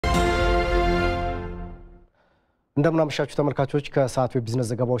እንደምናመሻችሁ ተመልካቾች ከሰዓቱ የቢዝነስ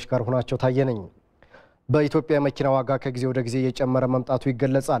ዘገባዎች ጋር ሆናቸው ታየነኝ። በኢትዮጵያ የመኪና ዋጋ ከጊዜ ወደ ጊዜ እየጨመረ መምጣቱ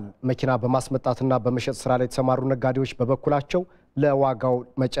ይገለጻል። መኪና በማስመጣትና በመሸጥ ስራ ላይ የተሰማሩ ነጋዴዎች በበኩላቸው ለዋጋው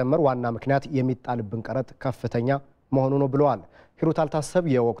መጨመር ዋና ምክንያት የሚጣልብን ቀረጥ ከፍተኛ መሆኑ ነው ብለዋል። ሂሩት አልታሰብ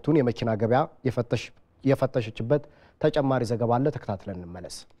የወቅቱን የመኪና ገበያ የፈተሸችበት ተጨማሪ ዘገባ አለ፣ ተከታትለን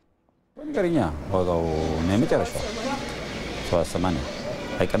እንመለስ። በእንግሊኛ ዋጋው ነው የመጨረሻው 780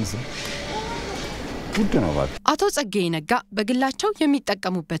 አይቀንስም። ውድ ነው ባክ። አቶ ጸጋዬ ነጋ በግላቸው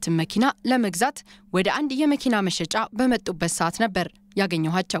የሚጠቀሙበትን መኪና ለመግዛት ወደ አንድ የመኪና መሸጫ በመጡበት ሰዓት ነበር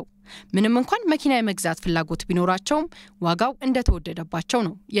ያገኘኋቸው። ምንም እንኳን መኪና የመግዛት ፍላጎት ቢኖራቸውም ዋጋው እንደተወደደባቸው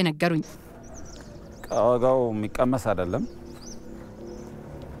ነው የነገሩኝ። ዋጋው የሚቀመስ አይደለም፣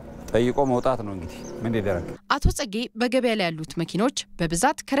 ጠይቆ መውጣት ነው እንግዲህ ምን ይደረግ። አቶ ጸጋዬ በገበያ ላይ ያሉት መኪኖች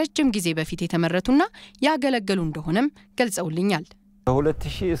በብዛት ከረጅም ጊዜ በፊት የተመረቱና ያገለገሉ እንደሆነም ገልጸውልኛል።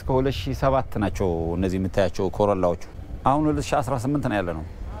 ከ2000 እስከ 2007 ናቸው እነዚህ የምታያቸው ኮሮላዎች። አሁን 2018 ነው ያለነው።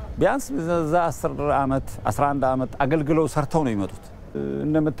 ቢያንስ በዛ 10 አመት 11 አመት አገልግለው ሰርተው ነው የሚመጡት።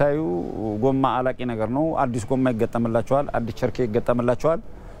 እንደምታዩ ጎማ አላቂ ነገር ነው። አዲስ ጎማ ይገጠምላቸዋል፣ አዲስ ቸርኬ ይገጠምላቸዋል።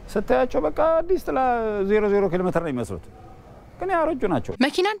 ስታያቸው በቃ አዲስ 00 ኪሎ ሜትር ነው የሚመስሉት፣ ግን ያረጁ ናቸው።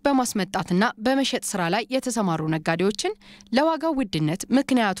 መኪናን በማስመጣትና በመሸጥ ስራ ላይ የተሰማሩ ነጋዴዎችን ለዋጋው ውድነት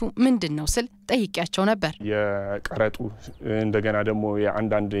ምክንያቱ ምንድነው ስል ጠይቄያቸው ነበር። የቀረጡ እንደገና ደግሞ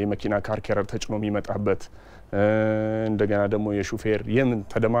የአንዳንድ የመኪና ካርኬረር ተጭኖ የሚመጣበት እንደገና ደግሞ የሹፌር የምን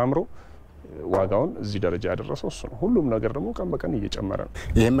ተደማምሮ ዋጋውን እዚህ ደረጃ ያደረሰው እሱ ነው። ሁሉም ነገር ደግሞ ቀን በቀን እየጨመረ ነው።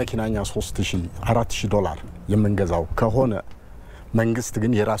 ይሄ መኪናኛ 3000 4000 ዶላር የምንገዛው ከሆነ መንግስት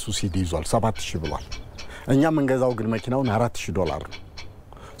ግን የራሱ ሲዲ ይዟል 7000 ብሏል። እኛ መንገዛው ግን መኪናውን 4000 ዶላር ነው።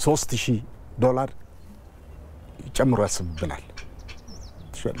 3000 ዶላር ጨምሮ ያስብብናል።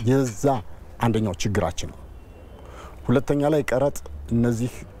 የዛ አንደኛው ችግራችን ነው። ሁለተኛ ላይ ቀረጥ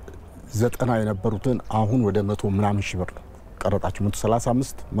እነዚህ 90 የነበሩትን አሁን ወደ 100 ምናምን ሺህ ብር ነው ቀረጣቸው።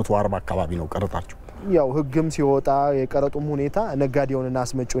 135 140 አካባቢ ነው ቀረጣቸው። ያው ህግም ሲወጣ የቀረጡም ሁኔታ ነጋዴውንና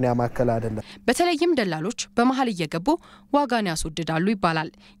አስመጪውን ያማከለ አይደለም። በተለይም ደላሎች በመሃል እየገቡ ዋጋን ያስወድዳሉ ይባላል።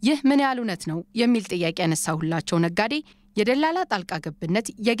 ይህ ምን ያህል እውነት ነው የሚል ጥያቄ ያነሳሁላቸው ነጋዴ የደላላ ጣልቃ ገብነት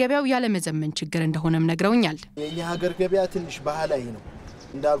የገበያው ያለመዘመን ችግር እንደሆነም ነግረውኛል። የኛ ሀገር ገበያ ትንሽ ባህላዊ ነው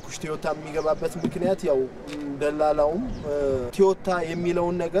እንዳልኩሽ። ቶዮታ የሚገባበት ምክንያት ያው ደላላውም ቶዮታ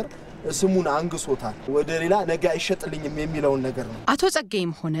የሚለውን ነገር ስሙን አንግሶታል። ወደ ሌላ ነገ አይሸጥልኝም የሚለውን ነገር ነው። አቶ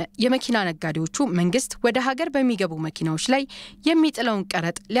ጸጋዬም ሆነ የመኪና ነጋዴዎቹ መንግስት ወደ ሀገር በሚገቡ መኪናዎች ላይ የሚጥለውን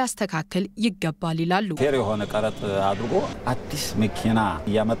ቀረጥ ሊያስተካክል ይገባል ይላሉ። ፌር የሆነ ቀረጥ አድርጎ አዲስ መኪና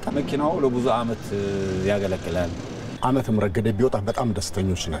ያመጣ መኪናው ለብዙ አመት ያገለግላል። ዓመተ ምህረት ገደብ ቢወጣ በጣም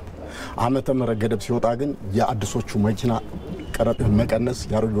ደስተኞች ነን። ዓመተ ምህረት ገደብ ሲወጣ ግን የአዲሶቹ መኪና ቀረጥ መቀነስ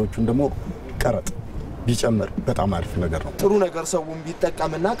ያሮጆቹን ደግሞ ቀረጥ ቢጨምር በጣም አሪፍ ነገር ነው። ጥሩ ነገር ሰውም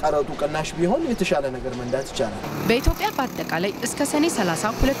ቢጠቀምና ቀረጡ ቅናሽ ቢሆን የተሻለ ነገር መንዳት ይቻላል። በኢትዮጵያ በአጠቃላይ እስከ ሰኔ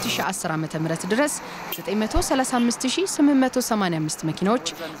 30 2010 ዓ.ም ድረስ 935885 መኪናዎች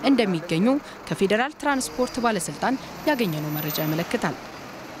እንደሚገኙ ከፌደራል ትራንስፖርት ባለስልጣን ያገኘነው መረጃ ያመለክታል።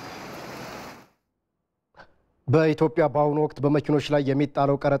 በኢትዮጵያ በአሁኑ ወቅት በመኪኖች ላይ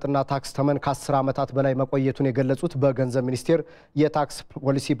የሚጣለው ቀረጥና ታክስ ተመን ከ10 ዓመታት በላይ መቆየቱን የገለጹት በገንዘብ ሚኒስቴር የታክስ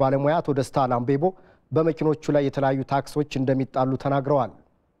ፖሊሲ ባለሙያ አቶ ደስታ ላምቤቦ በመኪኖቹ ላይ የተለያዩ ታክሶች እንደሚጣሉ ተናግረዋል።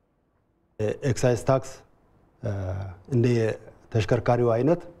 ኤክሳይዝ ታክስ እንደ ተሽከርካሪው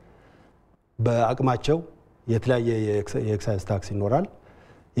አይነት በአቅማቸው የተለያየ የኤክሳይዝ ታክስ ይኖራል።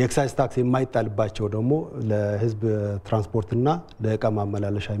 የኤክሳይዝ ታክስ የማይጣልባቸው ደግሞ ለህዝብ ትራንስፖርትና ለእቃ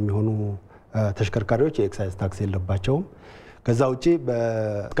ማመላለሻ የሚሆኑ ተሽከርካሪዎች የኤክሳይዝ ታክስ የለባቸውም። ከዛ ውጪ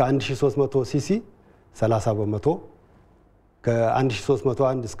ከ1300 ሲሲ 30%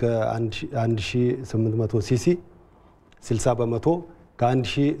 ከ1301 እስከ 1800 ሲሲ 60%፣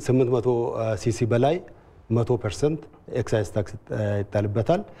 ከ1800 ሲሲ በላይ 100% ኤክሳይዝ ታክስ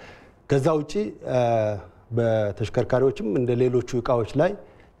ይጣልበታል። ከዛ ውጪ በተሽከርካሪዎችም እንደ ሌሎቹ እቃዎች ላይ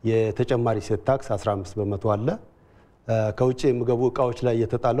የተጨማሪ እሴት ታክስ 15% አለ። ከውጪ የሚገቡ እቃዎች ላይ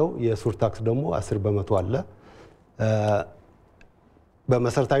የተጣለው የሱር ታክስ ደግሞ 10% አለ።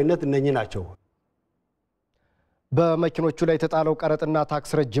 በመሰረታዊነት እነኚህ ናቸው። በመኪኖቹ ላይ የተጣለው ቀረጥና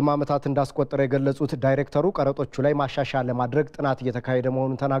ታክስ ረጅም ዓመታት እንዳስቆጠረ የገለጹት ዳይሬክተሩ ቀረጦቹ ላይ ማሻሻያ ለማድረግ ጥናት እየተካሄደ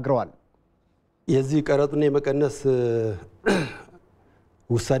መሆኑን ተናግረዋል። የዚህ ቀረጡን የመቀነስ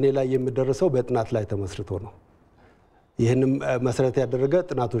ውሳኔ ላይ የሚደረሰው በጥናት ላይ ተመስርቶ ነው። ይህንም መሰረት ያደረገ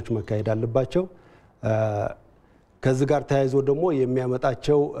ጥናቶች መካሄድ አለባቸው። ከዚህ ጋር ተያይዞ ደግሞ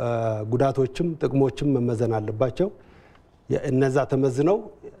የሚያመጣቸው ጉዳቶችም ጥቅሞችም መመዘን አለባቸው። እነዛ ተመዝነው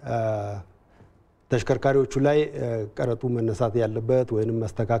ተሽከርካሪዎቹ ላይ ቀረጡ መነሳት ያለበት ወይንም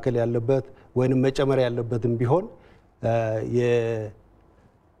መስተካከል ያለበት ወይንም መጨመር ያለበትም ቢሆን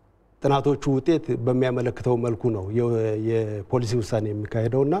ጥናቶቹ ውጤት በሚያመለክተው መልኩ ነው የፖሊሲ ውሳኔ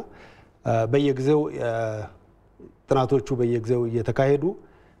የሚካሄደውና በየጊዜው ጥናቶቹ በየጊዜው እየተካሄዱ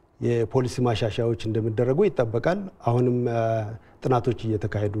የፖሊሲ ማሻሻያዎች እንደሚደረጉ ይጠበቃል። አሁንም ጥናቶች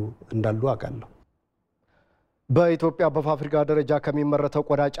እየተካሄዱ እንዳሉ አውቃለሁ። በኢትዮጵያ በፋብሪካ ደረጃ ከሚመረተው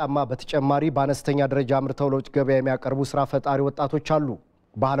ቆዳ ጫማ በተጨማሪ በአነስተኛ ደረጃ አምርተው ለውጭ ገበያ የሚያቀርቡ ስራ ፈጣሪ ወጣቶች አሉ።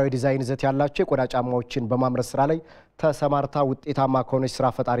 ባህላዊ ዲዛይን ይዘት ያላቸው የቆዳ ጫማዎችን በማምረት ስራ ላይ ተሰማርታ ውጤታማ ከሆነች ስራ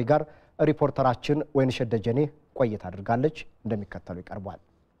ፈጣሪ ጋር ሪፖርተራችን ወይንሸት ደጀኔ ቆይታ አድርጋለች። እንደሚከተሉ ይቀርባል።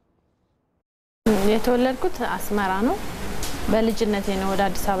 የተወለድኩት አስመራ ነው። በልጅነቴ ነው ወደ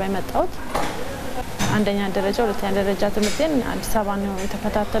አዲስ አበባ የመጣሁት። አንደኛ ደረጃ ሁለተኛ ደረጃ ትምህርቴን አዲስ አበባ ነው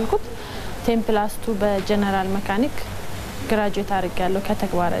የተከታተልኩት። ቴምፕላስቱ በጀነራል መካኒክ ግራጁዌት አድርጌያለሁ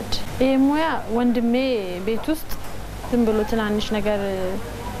ከተግባር እድ። ይሄ ሙያ ወንድሜ ቤት ውስጥ ዝም ብሎ ትናንሽ ነገር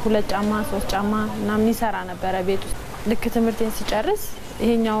 2 ጫማ 3 ጫማ ምናምን ይሰራ ነበረ ቤት ውስጥ። ልክ ትምህርቴን ሲጨርስ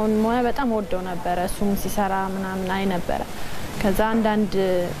ይሄኛውን ሙያ በጣም ወደው ነበረ። እሱም ሲሰራ ምናምን አይ ነበረ። ከዛ አንዳንድ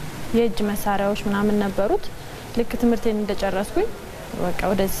የእጅ መሳሪያዎች ምናምን ነበሩት። ልክ ትምህርቴን እንደጨረስኩኝ በቃ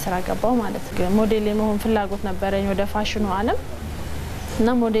ወደዚህ ስራ ገባው ማለት ነው። ሞዴል የመሆን ፍላጎት ነበረኝ ወደ ፋሽኑ ዓለም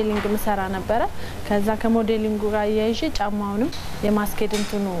እና ሞዴሊንግ ምሰራ ነበረ። ከዛ ከሞዴሊንጉ ጋር ያይዤ ጫማውንም የማስኬድ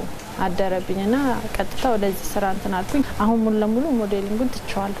እንትኑ አደረብኝና ቀጥታ ወደዚህ ስራ እንትን አልኩኝ። አሁን ሙሉ ለሙሉ ሞዴሊንጉን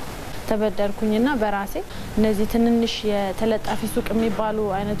ትቼዋለሁ። ተበደርኩኝና በራሴ እነዚህ ትንንሽ የተለጣፊ ሱቅ የሚባሉ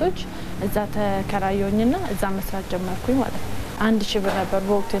አይነቶች እዛ ተከራየሁኝና እዛ መስራት ጀመርኩኝ ማለት ነው። 1000 ብር ነበር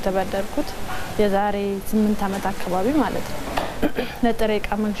በወቅቱ የተበደርኩት የዛሬ 8 አመት አካባቢ ማለት ነው። ለጥሬ ዕቃ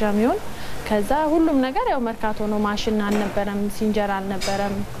መግዣ የሚሆን ከዛ ሁሉም ነገር ያው መርካቶ ነው። ማሽን አልነበረም፣ ሲንጀር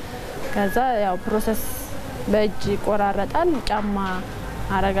አልነበረም። ከዛ ያው ፕሮሰስ በእጅ ቆራረጣል ጫማ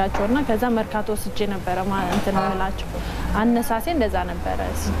አረጋቸውና ከዛ መርካቶ ስጄ ነበረ እንትን ምላቸው። አነሳሴ እንደዛ ነበረ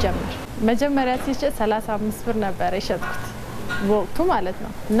ሲጀምር። መጀመሪያ ሲሸጥ 35 ብር ነበር የሸጥኩት በወቅቱ ማለት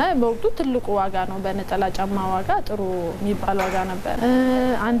ነው። እና በወቅቱ ትልቁ ዋጋ ነው። በነጠላ ጫማ ዋጋ ጥሩ የሚባል ዋጋ ነበር።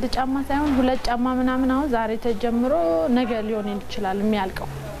 አንድ ጫማ ሳይሆን 2 ጫማ ምናምን አሁን ዛሬ ተጀምሮ ነገ ሊሆን ይችላል የሚያልቀው።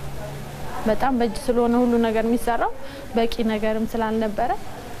 በጣም በእጅ ስለሆነ ሁሉ ነገር የሚሰራው በቂ ነገርም ስላልነበረ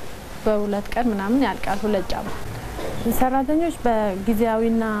በ2 ቀን ምናምን ያልቃል 2 ጫማ። ሰራተኞች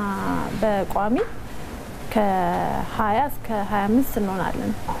በጊዜያዊና በቋሚ ከ20 እስከ 25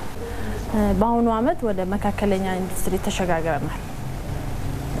 እንሆናለን። በአሁኑ አመት ወደ መካከለኛ ኢንዱስትሪ ተሸጋግረናል።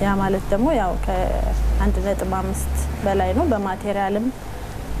 ያ ማለት ደግሞ ያው ከ1.5 በላይ ነው። በማቴሪያልም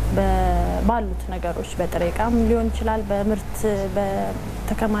ባሉት ነገሮች በጥሬ ዕቃም ሊሆን ይችላል፣ በምርት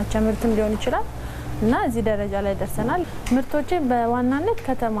በተከማቸ ምርትም ሊሆን ይችላል እና እዚህ ደረጃ ላይ ደርሰናል። ምርቶቼ በዋናነት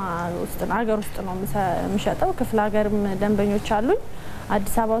ከተማ ውስጥ ነው፣ ሀገር ውስጥ ነው የምሸጠው። ክፍለ ሀገርም ደንበኞች አሉኝ።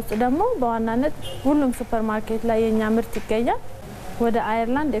 አዲስ አበባ ውስጥ ደግሞ በዋናነት ሁሉም ሱፐር ማርኬት ላይ የኛ ምርት ይገኛል። ወደ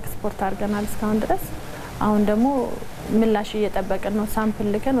አየርላንድ ኤክስፖርት አድርገናል እስካሁን ድረስ። አሁን ደግሞ ምላሽ እየጠበቅን ነው። ሳምፕል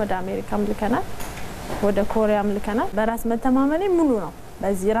ልከን ወደ አሜሪካም ልከናል፣ ወደ ኮሪያም ልከናል። በራስ መተማመኔ ሙሉ ነው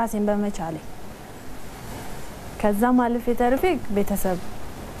በዚህ ራሴን በመቻሌ። ከዛ ማለፍ የተርፌ ቤተሰብ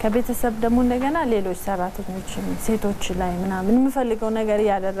ከቤተሰብ ደግሞ እንደገና ሌሎች ሰራተኞች ሴቶች ላይ ምናምን የምፈልገው ነገር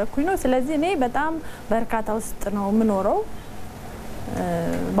እያደረኩኝ ነው። ስለዚህ እኔ በጣም በርካታ ውስጥ ነው የምኖረው።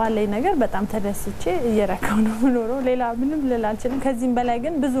 ባለኝ ነገር በጣም ተደስቼ እየረካው ነው የምኖረው። ሌላ ምንም ልል አልችልም። ከዚህም በላይ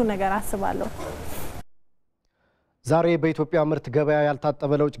ግን ብዙ ነገር አስባለሁ። ዛሬ በኢትዮጵያ ምርት ገበያ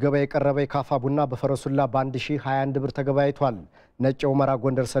ያልታጠበ ለውጭ ገበያ የቀረበ የካፋ ቡና በፈረሱላ በ1021 ብር ተገበያይቷል። ነጭ የኡመራ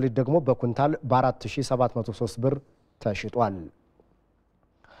ጎንደር ሰሊጥ ደግሞ በኩንታል በ4703 ብር ተሽጧል።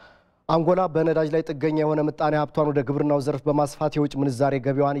 አንጎላ በነዳጅ ላይ ጥገኛ የሆነ ምጣኔ ሀብቷን ወደ ግብርናው ዘርፍ በማስፋት የውጭ ምንዛሬ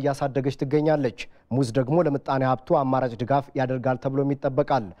ገቢዋን እያሳደገች ትገኛለች። ሙዝ ደግሞ ለምጣኔ ሀብቱ አማራጭ ድጋፍ ያደርጋል ተብሎም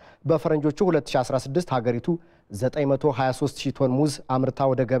ይጠበቃል። በፈረንጆቹ 2016 ሀገሪቱ 923,000 ቶን ሙዝ አምርታ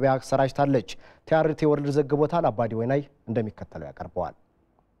ወደ ገበያ ሰራጭታለች። ቲአርቲ ወርልድ ዘግቦታል። አባዲ ወይናይ እንደሚከተለው ያቀርበዋል።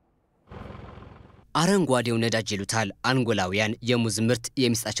 አረንጓዴው ነዳጅ ይሉታል አንጎላውያን የሙዝ ምርት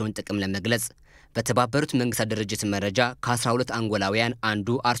የሚሰጣቸውን ጥቅም ለመግለጽ። በተባበሩት መንግስታት ድርጅት መረጃ ከ12 አንጎላውያን አንዱ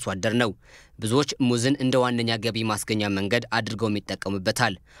አርሶ አደር ነው። ብዙዎች ሙዝን እንደ ዋነኛ ገቢ ማስገኛ መንገድ አድርገው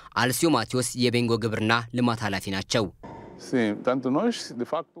ይጠቀሙበታል። አልሲዮ ማቴዎስ የቤንጎ ግብርና ልማት ኃላፊ ናቸው።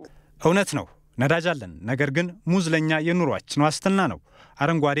 እውነት ነው፣ ነዳጅ አለን። ነገር ግን ሙዝ ለኛ የኑሯችን ዋስትና ነው።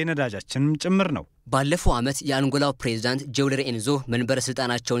 አረንጓዴ ነዳጃችንም ጭምር ነው። ባለፈው ዓመት የአንጎላው ፕሬዝዳንት ጆውለር ኤንዞ መንበረ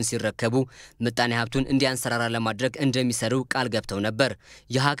ስልጣናቸውን ሲረከቡ ምጣኔ ሀብቱን እንዲያንሰራራ ለማድረግ እንደሚሰሩ ቃል ገብተው ነበር።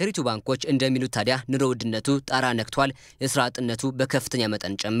 የሀገሪቱ ባንኮች እንደሚሉት ታዲያ ኑሮ ውድነቱ ጣራ ነክቷል። የስራ አጥነቱ በከፍተኛ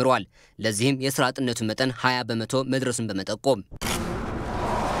መጠን ጨምሯል። ለዚህም የስራ አጥነቱ መጠን 20 በመቶ መድረሱን በመጠቆም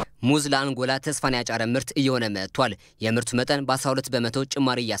ሙዝ ለአንጎላ ተስፋን ያጫረ ምርት እየሆነ መጥቷል። የምርቱ መጠን በ12 በመቶ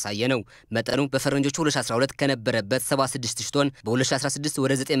ጭማሪ እያሳየ ነው። መጠኑ በፈረንጆቹ 2012 ከነበረበት 76000 ቶን በ2016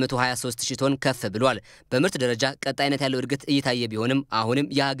 ወደ 923000 ቶን ከፍ ብሏል። በምርት ደረጃ ቀጣይነት ያለው እድገት እየታየ ቢሆንም አሁንም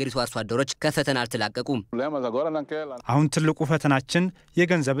የሀገሪቱ አርሶ አደሮች ከፈተና አልተላቀቁም። አሁን ትልቁ ፈተናችን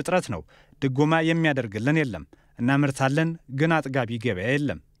የገንዘብ እጥረት ነው። ድጎማ የሚያደርግልን የለም። እናምርታለን፣ ግን አጥጋቢ ገበያ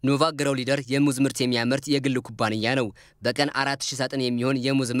የለም። ኖቫ ግሮው ሊደር የሙዝ ምርት የሚያመርት የግል ኩባንያ ነው። በቀን 4000 ሳጥን የሚሆን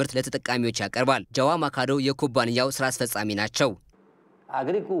የሙዝ ምርት ለተጠቃሚዎች ያቀርባል። ጃዋ ማካዶ የኩባንያው ስራ አስፈጻሚ ናቸው።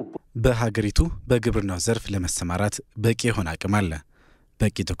 በሀገሪቱ በግብርናው ዘርፍ ለመሰማራት በቂ የሆነ አቅም አለ።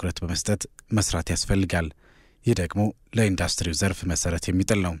 በቂ ትኩረት በመስጠት መስራት ያስፈልጋል። ይህ ደግሞ ለኢንዱስትሪው ዘርፍ መሰረት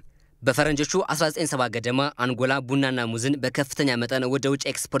የሚጥል ነው። በፈረንጆቹ 1970 ገደማ አንጎላ ቡናና ሙዝን በከፍተኛ መጠን ወደ ውጭ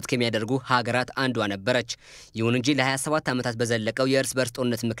ኤክስፖርት ከሚያደርጉ ሀገራት አንዷ ነበረች። ይሁን እንጂ ለ27 ዓመታት በዘለቀው የእርስ በርስ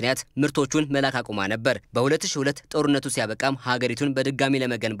ጦርነት ምክንያት ምርቶቹን መላክ አቁማ ነበር። በ2002 ጦርነቱ ሲያበቃም ሀገሪቱን በድጋሚ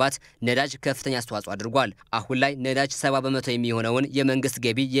ለመገንባት ነዳጅ ከፍተኛ አስተዋጽኦ አድርጓል። አሁን ላይ ነዳጅ 70 በመቶ የሚሆነውን የመንግስት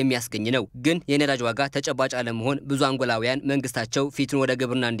ገቢ የሚያስገኝ ነው። ግን የነዳጅ ዋጋ ተጨባጭ አለመሆን ብዙ አንጎላውያን መንግስታቸው ፊቱን ወደ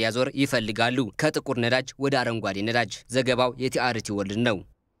ግብርና እንዲያዞር ይፈልጋሉ። ከጥቁር ነዳጅ ወደ አረንጓዴ ነዳጅ። ዘገባው የቲአርቲ ወርልድ ነው።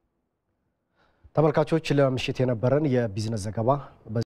 ተመልካቾች ለምሽት የነበረን የቢዝነስ ዘገባ